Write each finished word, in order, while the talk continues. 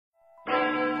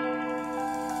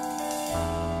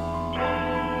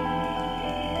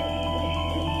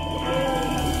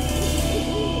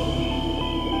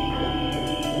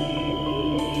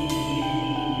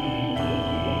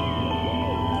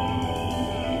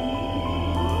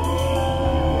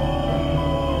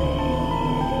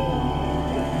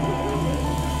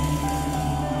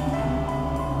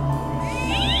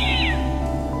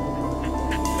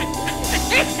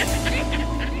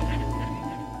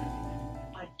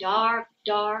dark,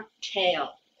 dark tale.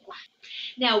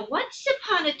 Now, once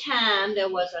upon a time, there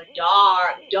was a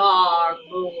dark, dark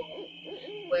moon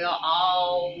where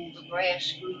all the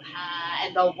grass grew high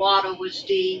and the water was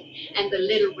deep and the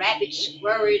little rabbit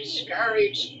scurried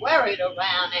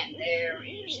around, and there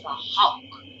is the hawk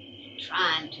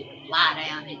trying to fly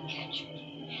down and catch it.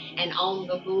 And on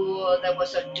the moor there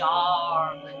was a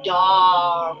dark,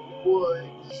 dark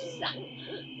woods.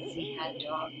 See how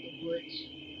dark the woods?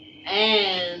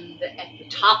 And at the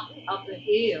top of the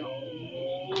hill,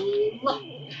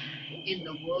 in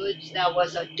the woods, there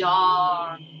was a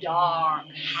dark, dark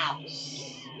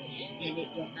house. And it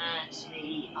reminds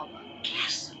me of a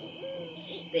castle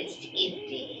that's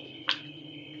empty.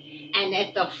 And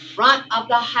at the front of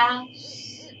the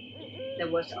house,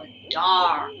 there was a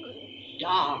dark,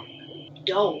 dark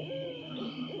door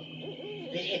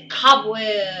that had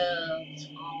cobwebs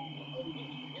all over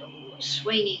the door,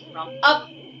 swinging from up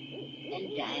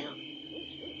and down,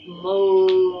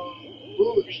 moving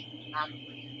like the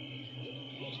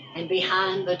wind. And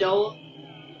behind the door,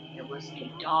 there was a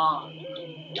dark,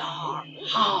 dark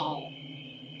hall.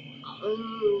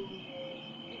 Ooh.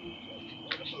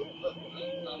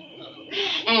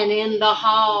 And in the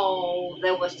hall,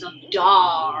 there was some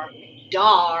dark,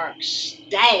 dark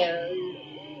stairs.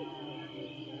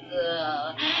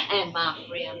 And my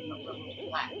friend, the little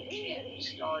black cat,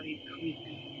 started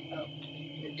creeping up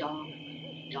the dark,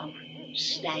 dark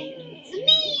stairs.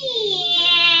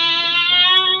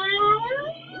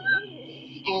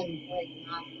 And when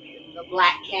my friend, the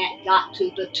black cat, got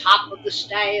to the top of the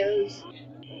stairs,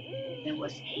 there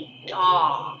was a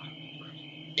dark,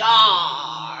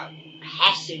 dark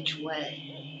passageway,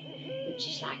 which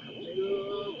is like a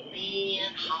little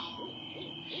thin hall.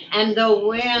 And the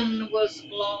wind was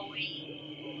blowing,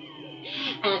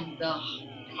 and the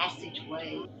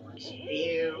passageway was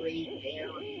very,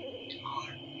 very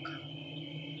dark.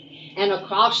 And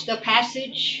across the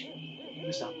passage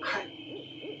was a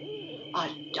curtain, a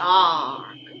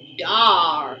dark,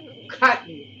 dark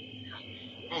curtain.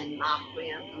 And my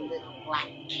friend, the little black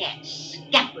cat,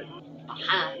 scampered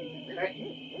behind the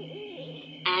curtain.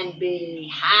 And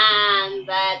behind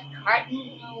that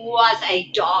curtain was a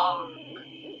dark,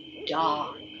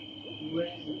 dark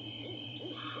room.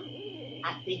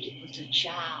 I think it was a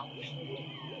child's room.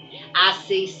 I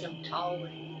see some toys.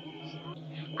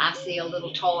 I see a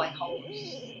little toy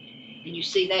horse. And you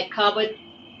see that cupboard?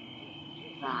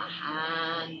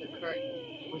 Behind the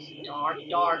curtain was a dark,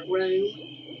 dark room.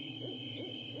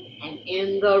 And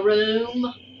in the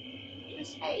room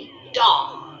was a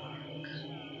dark,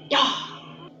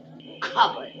 dark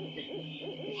cupboard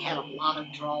that had a lot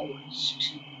of drawers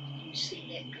too. You see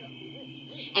that cupboard?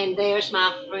 And there's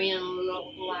my friend,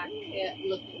 little black cat,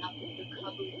 looking up at the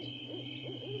cupboard.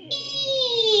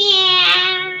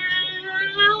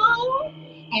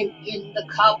 And in the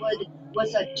cupboard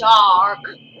was a dark,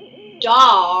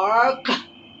 dark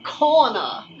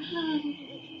corner.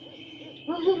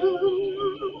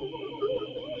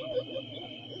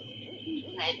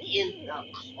 And in the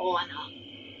corner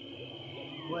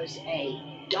was a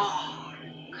dark,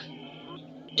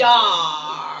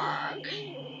 dark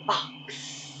box.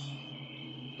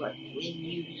 But when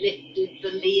you lifted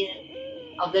the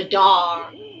lid of the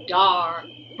dark, dark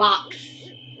box,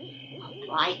 a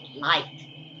bright light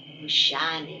was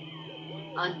shining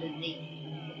underneath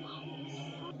the box.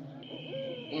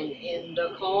 And in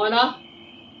the corner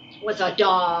was a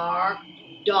dark,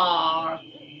 dark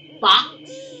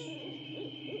box.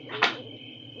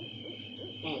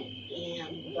 And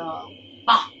in the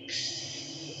box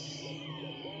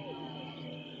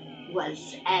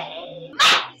was a